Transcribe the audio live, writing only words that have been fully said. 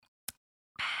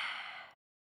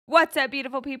What's up,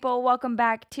 beautiful people? Welcome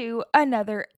back to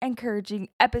another encouraging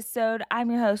episode.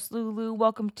 I'm your host, Lulu.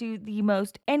 Welcome to the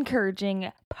most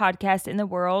encouraging podcast in the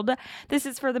world. This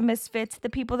is for the misfits, the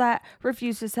people that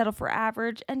refuse to settle for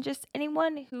average, and just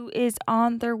anyone who is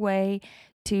on their way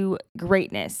to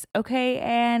greatness. Okay.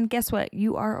 And guess what?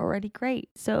 You are already great.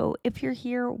 So if you're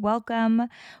here, welcome.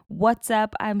 What's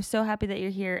up? I'm so happy that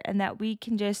you're here and that we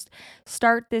can just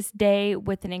start this day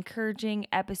with an encouraging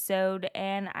episode.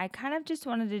 And I kind of just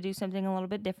wanted to do something a little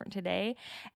bit different today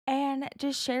and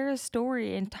just share a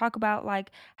story and talk about like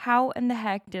how in the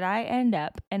heck did I end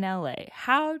up in LA?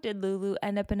 How did Lulu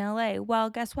end up in LA?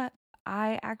 Well, guess what?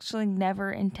 I actually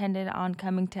never intended on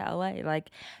coming to LA. Like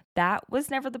that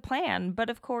was never the plan. But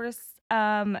of course,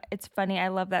 it's funny. I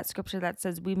love that scripture that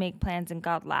says we make plans and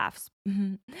God laughs.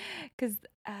 Cause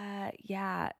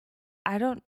yeah, I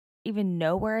don't even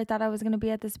know where I thought I was going to be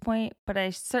at this point, but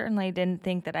I certainly didn't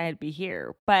think that I'd be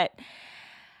here. But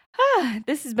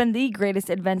this has been the greatest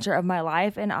adventure of my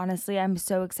life. And honestly, I'm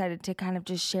so excited to kind of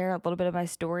just share a little bit of my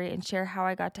story and share how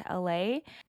I got to LA.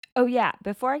 Oh, yeah.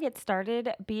 Before I get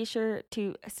started, be sure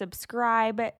to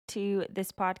subscribe to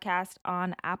this podcast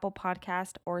on Apple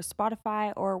Podcast or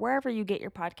Spotify or wherever you get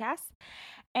your podcasts.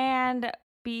 And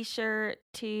be sure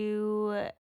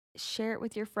to share it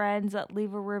with your friends,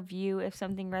 leave a review if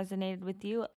something resonated with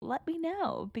you. Let me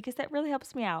know because that really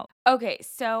helps me out. Okay,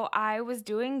 so I was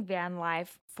doing van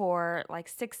life for like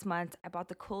 6 months. I bought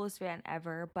the coolest van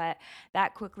ever, but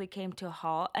that quickly came to a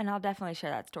halt, and I'll definitely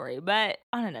share that story, but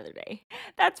on another day.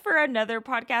 That's for another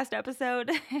podcast episode.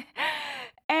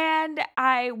 And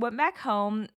I went back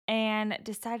home and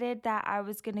decided that I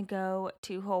was going to go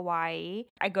to Hawaii.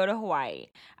 I go to Hawaii.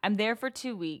 I'm there for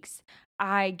 2 weeks.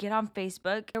 I get on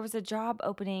Facebook. There was a job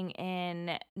opening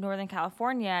in Northern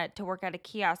California to work at a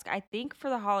kiosk, I think for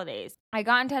the holidays. I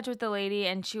got in touch with the lady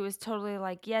and she was totally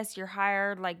like, yes, you're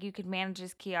hired. Like you could manage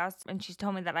this kiosk. And she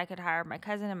told me that I could hire my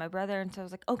cousin and my brother. And so I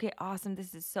was like, okay, awesome.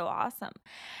 This is so awesome.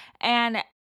 And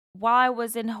while I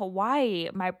was in Hawaii,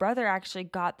 my brother actually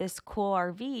got this cool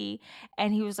RV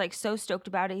and he was like so stoked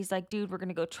about it. He's like, dude, we're going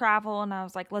to go travel. And I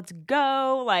was like, let's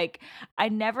go. Like, I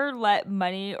never let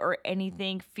money or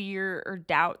anything, fear or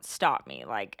doubt stop me.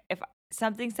 Like, if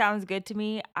something sounds good to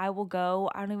me, I will go.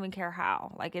 I don't even care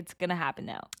how. Like, it's going to happen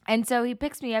now. And so he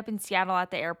picks me up in Seattle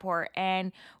at the airport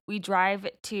and we drive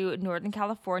to Northern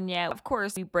California. Of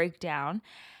course, we break down.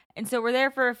 And so we're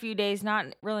there for a few days, not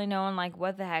really knowing like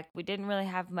what the heck. We didn't really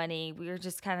have money. We were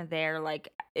just kind of there.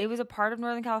 Like it was a part of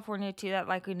Northern California too that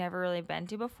like we'd never really been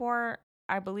to before.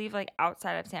 I believe like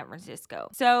outside of San Francisco.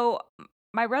 So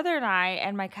my brother and I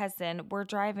and my cousin were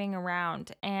driving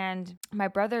around and my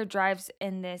brother drives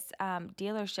in this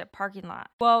dealership parking lot.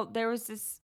 Well, there was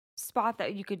this spot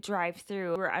that you could drive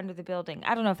through. We were under the building.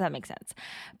 I don't know if that makes sense.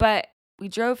 But we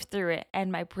drove through it and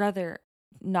my brother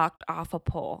knocked off a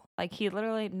pole. Like he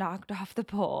literally knocked off the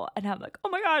pole. And I'm like, oh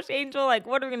my gosh, Angel, like,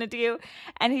 what are we going to do?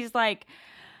 And he's like,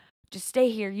 just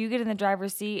stay here. You get in the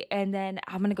driver's seat and then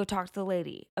I'm going to go talk to the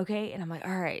lady. Okay. And I'm like,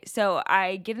 all right. So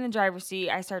I get in the driver's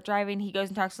seat. I start driving. He goes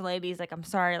and talks to the lady. He's like, I'm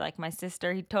sorry. Like my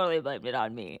sister, he totally blamed it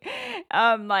on me.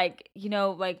 Like,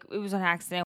 like it was an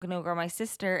accident. I'm going to go my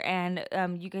sister and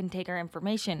you can take our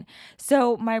information.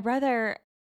 So my brother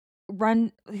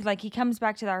like he comes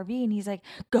back to the RV and he's like,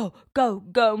 go, go,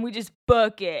 go. And we just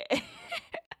book it. We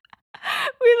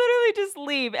literally just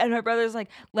leave. And my brother's like,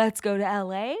 let's go to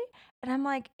LA. And I'm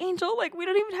like, Angel, like, we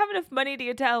don't even have enough money to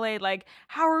get to LA. Like,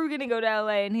 how are we going to go to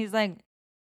LA? And he's like,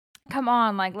 come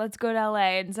on, like, let's go to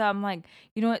LA. And so I'm like,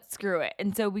 you know what? Screw it.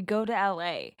 And so we go to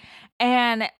LA.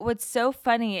 And what's so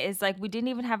funny is like, we didn't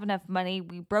even have enough money.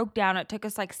 We broke down. It took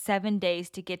us like 7 days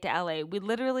to get to LA. We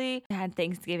literally had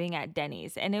Thanksgiving at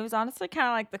Denny's. And it was honestly kind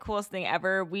of like the coolest thing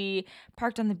ever. We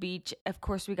parked on the beach. Of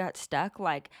course, we got stuck.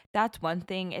 Like, that's one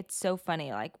thing. It's so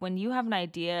funny. Like, when you have an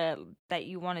idea that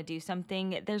you want to do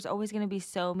something, there's always going to be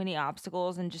so many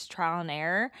obstacles and just trial and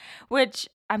error, which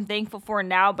I'm thankful for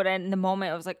now, but in the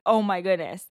moment I was like, oh my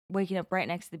goodness, waking up right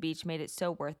next to the beach made it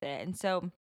so worth it. And so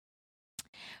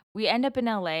we end up in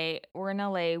LA. We're in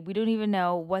LA. We don't even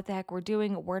know what the heck we're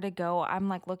doing, where to go. I'm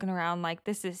like looking around like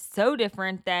this is so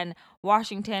different than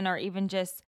Washington or even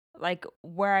just like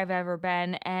where I've ever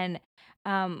been. And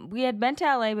we had been to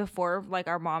LA before, like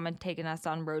our mom had taken us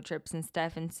on road trips and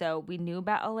stuff. And so we knew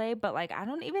about LA, but like I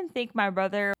don't even think my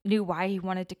brother knew why he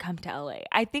wanted to come to LA.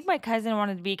 I think my cousin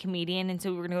wanted to be a comedian. And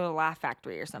so we were going to go to the Laugh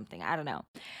Factory or something. I don't know.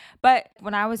 But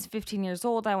when I was 15 years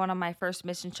old, I went on my first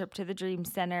mission trip to the Dream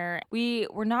Center. We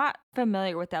were not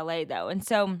familiar with LA though. And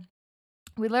so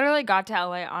we literally got to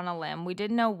LA on a limb. We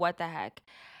didn't know what the heck.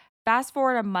 Fast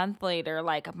forward a month later,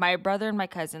 like my brother and my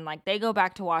cousin, like they go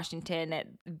back to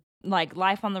Washington. like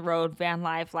life on the road, van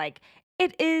life, like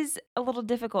it is a little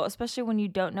difficult, especially when you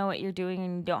don't know what you're doing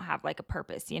and you don't have like a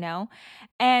purpose, you know?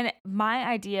 And my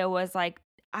idea was like,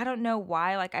 I don't know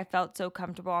why, like I felt so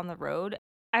comfortable on the road.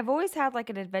 I've always had like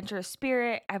an adventurous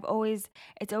spirit.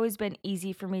 It's always been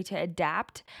easy for me to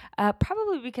adapt,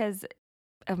 probably because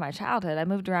of my childhood. I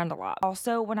moved around a lot.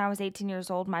 Also, when I was 18 years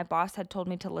old, my boss had told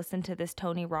me to listen to this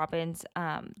Tony Robbins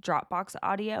Dropbox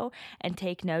audio and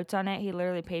take notes on it. He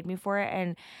literally paid me for it,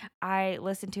 and I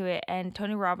listened to it. And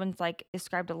Tony Robbins like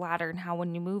described a ladder and how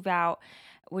when you move out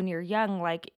when you're young,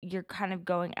 like you're kind of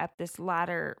going up this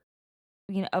ladder,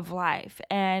 of life.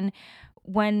 And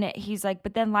when he's like,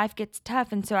 but then life gets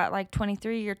tough. And so at like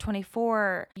 23 or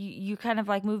 24, you kind of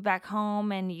like move back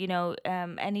home and,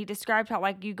 and he described how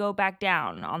like you go back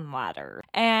down on the ladder.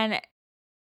 And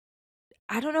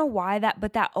I don't know why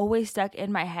but that always stuck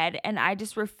in my head. And I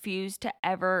just refused to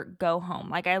ever go home.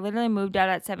 Like I literally moved out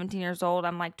at 17 years old.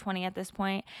 I'm like 20 at this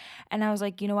point. And I was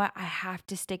like, you know what? I have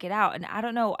to stick it out. And I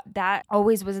don't know, that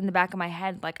always was in the back of my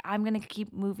head. Like I'm going to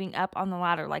keep moving up on the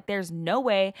ladder. Like there's no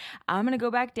way I'm going to go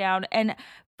back down. And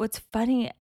what's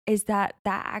funny is that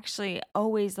actually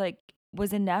always like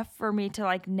was enough for me to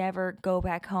like never go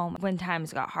back home when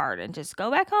times got hard and just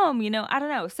go back home, I don't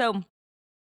know. So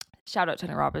shout out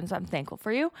Tony Robbins. I'm thankful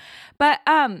for you. But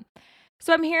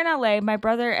so I'm here in LA. My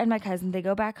brother and my cousin, they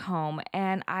go back home,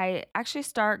 and I actually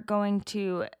start going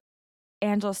to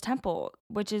Angelus Temple,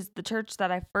 which is the church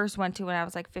that I first went to when I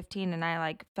was like 15, and I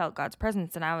like felt God's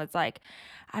presence. And I was like,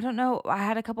 I don't know. I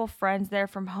had a couple friends there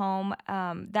from home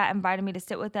that invited me to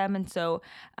sit with them. And so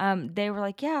they were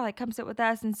like, yeah, like come sit with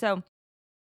us. And so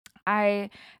I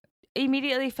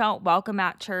immediately felt welcome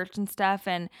at church and stuff.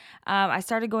 And I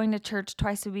started going to church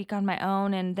twice a week on my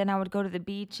own. And then I would go to the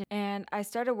beach. And I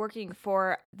started working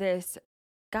for this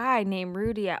guy named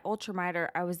Rudy at Ultramiter.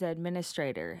 I was the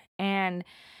administrator. And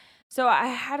so I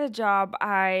had a job.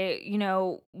 I,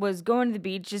 was going to the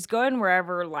beach, just going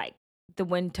wherever like the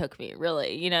wind took me,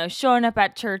 really, showing up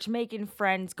at church, making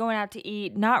friends, going out to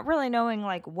eat, not really knowing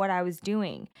like what I was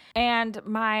doing. And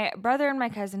my brother and my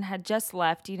cousin had just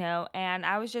left, and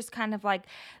I was just kind of like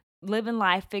living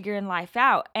life, figuring life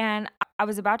out. And I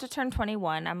was about to turn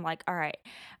 21. I'm like, all right,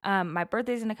 my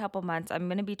birthday's in a couple months. I'm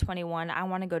going to be 21. I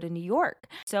want to go to New York.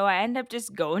 So I end up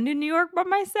just going to New York by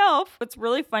myself. What's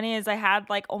really funny is I had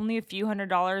like only a few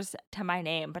 $100s to my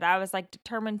name, but I was like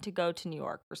determined to go to New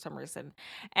York for some reason.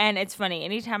 And it's funny,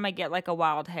 anytime I get like a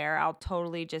wild hair, I'll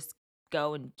totally just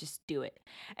go and just do it.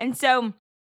 And so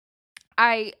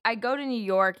I go to New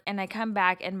York and I come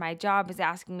back and my job is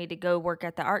asking me to go work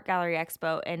at the Art Gallery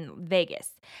Expo in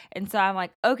Vegas. And so I'm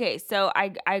like, okay, so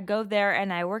I go there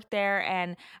and I work there,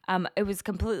 and it was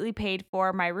completely paid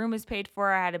for. My room was paid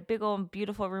for. I had a big old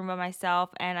beautiful room by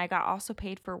myself, and I got also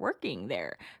paid for working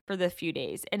there for the few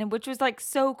days, and which was like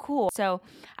so cool. So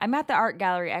I'm at the Art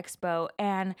Gallery Expo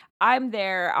and I'm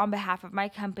there on behalf of my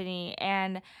company,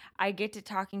 and I get to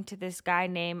talking to this guy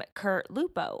named Kurt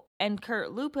Lupo. And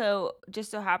Kurt Lupo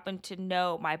just so happened to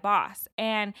know my boss.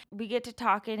 And we get to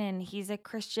talking, and he's a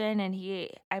Christian, and he,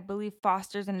 I believe,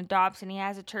 fosters and adopts, and he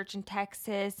has a church in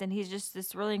Texas. And he's just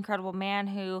this really incredible man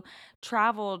who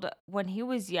traveled when he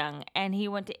was young, and he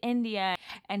went to India.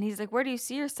 And he's like, where do you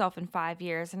see yourself in 5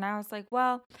 years? And I was like,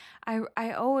 well,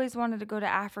 I always wanted to go to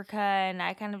Africa. And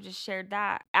I kind of just shared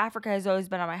that. Africa has always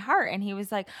been on my heart. And he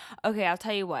was like, okay, I'll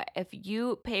tell you what, if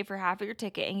you pay for half of your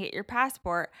ticket and get your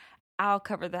passport, I'll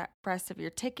cover the rest of your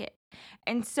ticket.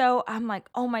 And so I'm like,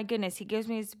 oh my goodness. He gives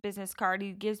me his business card.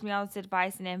 He gives me all this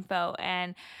advice and info.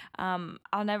 And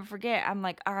I'll never forget. I'm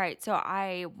like, all right, so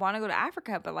I want to go to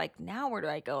Africa, but like now where do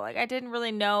I go? Like I didn't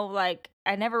really know, like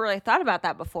I never really thought about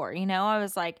that before. I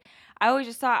was like, I always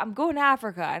just thought I'm going to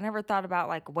Africa. I never thought about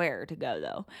like where to go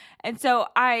though. And so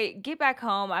I get back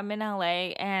home. I'm in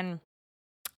LA, and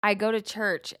I go to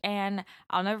church, and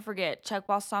I'll never forget Chuck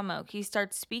Balsamo. He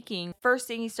starts speaking. First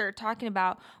thing he started talking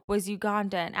about was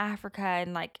Uganda and Africa,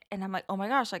 and I'm like, oh my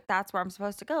gosh, like that's where I'm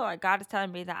supposed to go. Like God is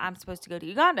telling me that I'm supposed to go to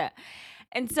Uganda.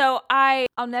 And so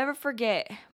I'll never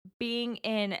forget being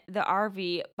in the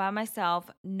RV by myself,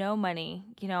 no money.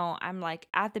 I'm like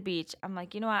at the beach. I'm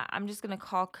like, you know what? I'm just gonna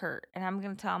call Kurt, and I'm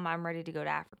gonna tell him I'm ready to go to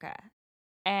Africa.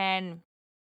 And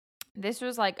this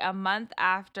was like a month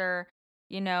after,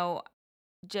 you know,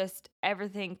 just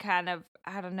everything kind of,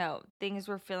 I don't know, things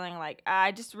were feeling like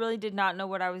I just really did not know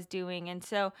what I was doing. And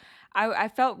so I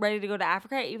felt ready to go to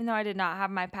Africa, even though I did not have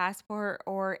my passport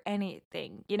or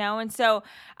anything, And so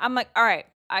I'm like, all right.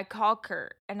 I call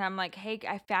Kurt, and I'm like, hey,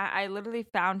 I literally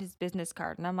found his business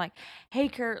card, and I'm like, hey,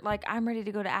 Kurt, like I'm ready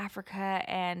to go to Africa,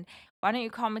 and why don't you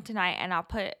call me tonight and I'll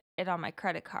put it on my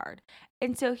credit card.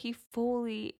 And so he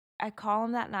fully I call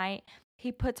him that night.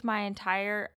 He puts my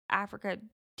entire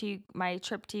my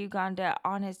trip to Uganda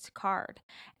on his card,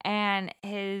 and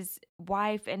his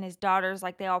wife and his daughters,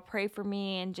 like, they all pray for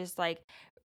me, and just like,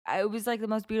 it was like the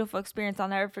most beautiful experience. I'll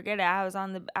never forget it. I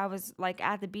was like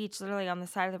at the beach, literally on the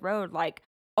side of the road, like,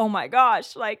 oh my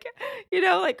gosh, like,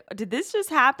 like, did this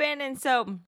just happen? And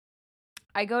so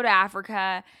I go to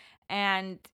Africa,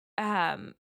 and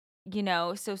um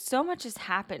so much has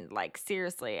happened, like,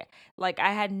 seriously. Like,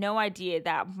 I had no idea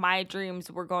that my dreams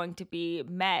were going to be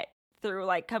met through,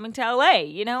 like, coming to LA,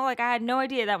 like, I had no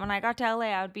idea that when I got to LA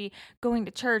I would be going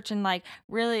to church and, like,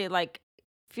 really, like,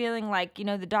 feeling like,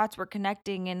 the dots were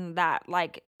connecting, and that,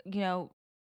 like,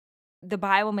 the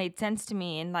Bible made sense to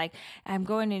me, and, like, I'm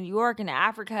going to New York and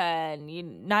Africa,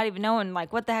 and not even knowing,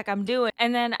 like, what the heck I'm doing.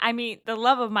 And then I meet the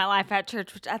love of my life at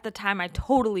church, which at the time I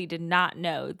totally did not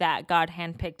know that God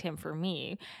handpicked him for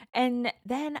me. And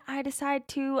then I decide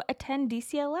to attend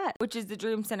DCLS, which is the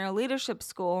Dream Center Leadership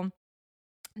School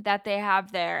that they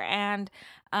have there. And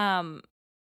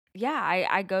yeah,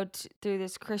 I go through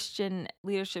this Christian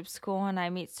leadership school, and I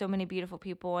meet so many beautiful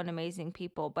people and amazing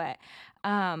people. But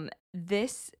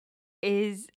this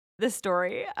is the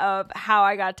story of how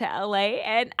I got to LA,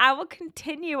 and I will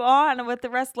continue on with the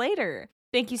rest later.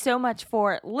 Thank you so much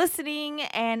for listening.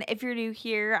 And if you're new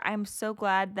here, I'm so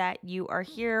glad that you are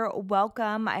here.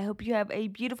 Welcome. I hope you have a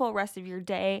beautiful rest of your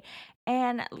day.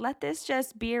 And let this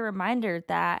just be a reminder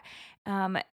that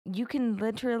you can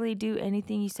literally do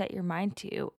anything you set your mind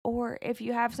to. Or if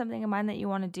you have something in mind that you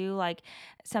want to do, like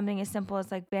something as simple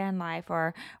as like van life,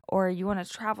 or you want to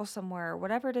travel somewhere, or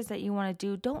whatever it is that you want to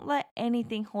do, don't let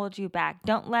anything hold you back.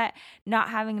 Don't let not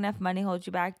having enough money hold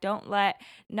you back. Don't let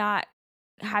not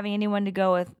having anyone to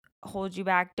go with hold you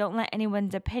back. Don't let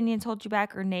anyone's opinions hold you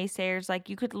back, or naysayers. Like,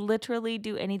 you could literally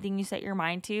do anything you set your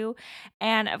mind to.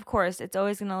 And of course, it's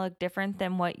always going to look different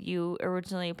than what you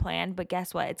originally planned, but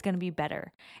guess what? It's going to be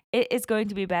better. It is going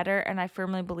to be better, and I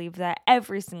firmly believe that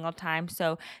every single time.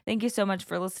 So thank you so much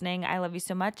for listening. I love you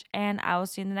so much, and I will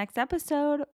see you in the next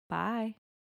episode. Bye.